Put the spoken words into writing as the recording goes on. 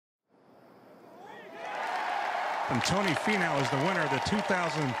And Tony Finau is the winner of the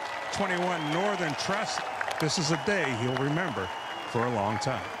 2021 Northern Trust. This is a day he'll remember for a long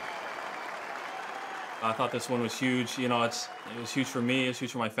time. I thought this one was huge. You know, it was huge for me, it's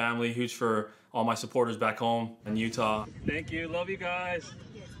huge for my family, huge for all my supporters back home in Utah. Thank you, love you guys.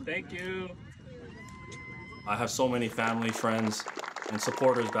 Thank you. I have so many family, friends, and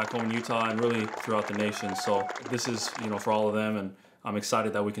supporters back home in Utah and really throughout the nation. So this is, you know, for all of them, and I'm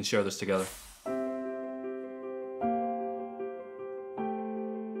excited that we can share this together.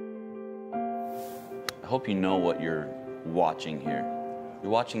 I hope you know what you're watching here.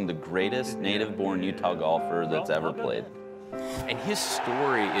 You're watching the greatest native-born Utah golfer that's ever played. And his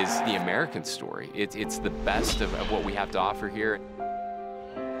story is the American story. It's the best of what we have to offer here.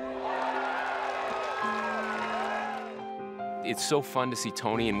 It's so fun to see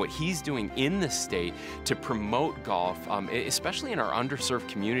Tony and what he's doing in the state to promote golf, especially in our underserved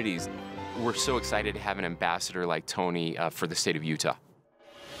communities. We're so excited to have an ambassador like Tony for the state of Utah.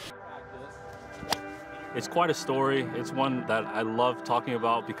 It's quite a story. It's one that I love talking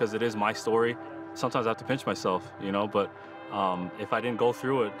about because it is my story. Sometimes I have to pinch myself, you know, but if I didn't go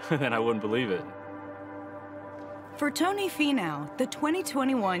through it, then I wouldn't believe it. For Tony Finau, the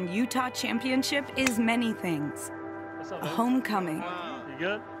 2021 Utah Championship is many things. What's up, a man? Homecoming, You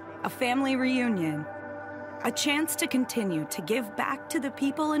good? a family reunion, a chance to continue to give back to the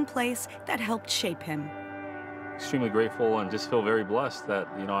people and place that helped shape him. Extremely grateful and just feel very blessed that,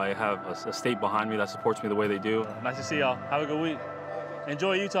 you know, I have a state behind me that supports me the way they do. Nice to see y'all. Have a good week.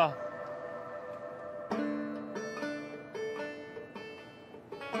 Enjoy Utah.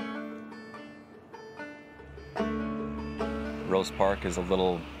 Rose Park is a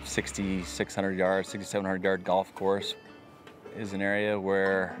little 6,600 yard, 6,700 yard golf course. Is an area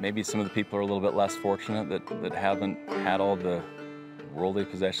where maybe some of the people are a little bit less fortunate that haven't had all the worldly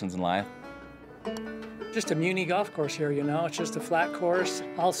possessions in life. Just a muni golf course here, you know. It's just a flat course.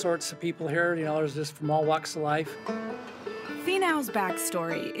 All sorts of people here, you know, there's just from all walks of life. Finau's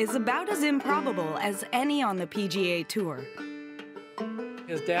backstory is about as improbable as any on the PGA Tour.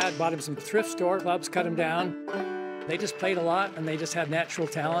 His dad bought him some thrift store clubs, cut him down. They just played a lot and they just had natural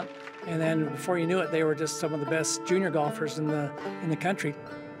talent. And then before you knew it, they were just some of the best junior golfers in the country.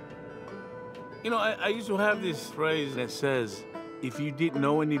 You know, I used to have this phrase that says, if you didn't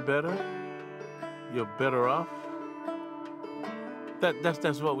know any better, you're better off.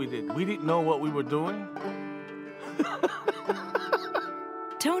 That's what we did. We didn't know what we were doing.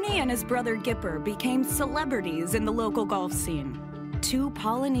 Tony and his brother Gipper became celebrities in the local golf scene. Two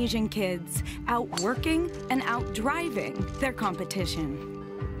Polynesian kids out working and out driving their competition.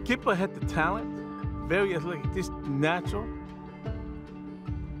 Gipper had the talent, very athletic, just natural.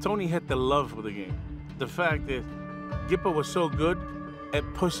 Tony had the love for the game. The fact that Gipper was so good, it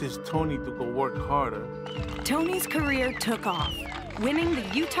pushes Tony to go work harder. Tony's career took off, winning the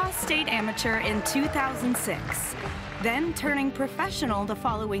Utah State Amateur in 2006, then turning professional the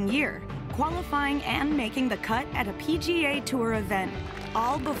following year, qualifying and making the cut at a PGA Tour event,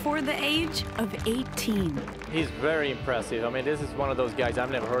 all before the age of 18. He's very impressive. I mean, this is one of those guys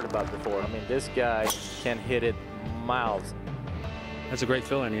I've never heard about before. I mean, this guy can hit it miles. It's a great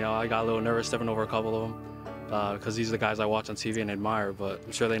feeling, you know. I got a little nervous stepping over a couple of them because these are the guys I watch on TV and admire, but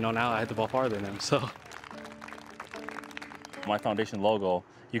I'm sure they know now I hit the ball farther than them, so. My foundation logo,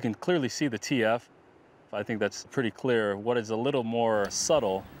 you can clearly see the TF. I think that's pretty clear. What is a little more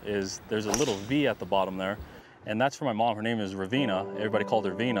subtle is there's a little V at the bottom there, and that's for my mom. Her name is Ravina. Everybody called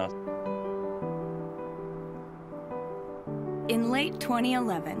her Vina. In late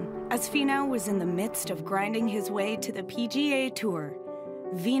 2011, as Finau was in the midst of grinding his way to the PGA Tour,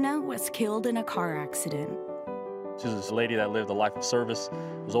 Vina was killed in a car accident. She's this lady that lived a life of service,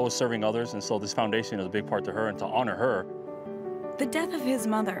 was always serving others, and so this foundation is a big part to her, and to honor her. The death of his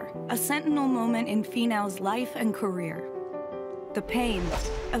mother, a sentinel moment in Finau's life and career. The pain,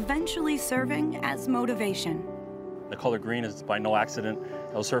 eventually serving as motivation. The color green is by no accident.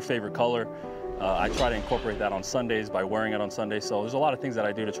 That was her favorite color. I try to incorporate that on Sundays by wearing it on Sundays. So there's a lot of things that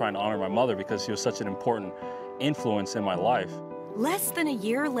I do to try and honor my mother because she was such an important influence in my life. Less than a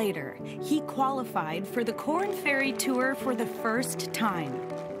year later, he qualified for the Korn Ferry Tour for the first time,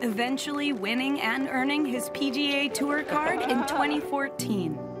 eventually winning and earning his PGA Tour card in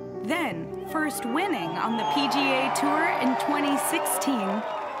 2014. Then, first winning on the PGA Tour in 2016,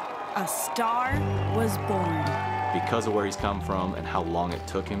 a star was born. Because of where he's come from and how long it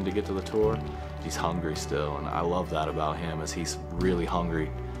took him to get to the tour, he's hungry still, and I love that about him, is he's really hungry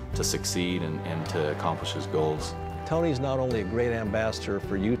to succeed and to accomplish his goals. Tony's not only a great ambassador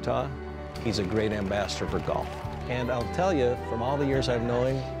for Utah, he's a great ambassador for golf. And I'll tell you, from all the years I've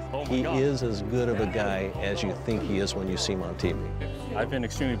known him, He is as good of a guy as you think he is when you see him on TV. I've been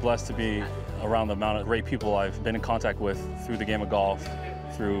extremely blessed to be around the amount of great people I've been in contact with through the game of golf,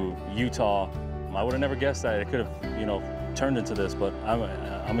 through Utah. I would have never guessed that it could have, turned into this, but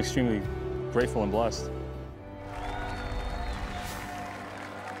I'm extremely grateful and blessed.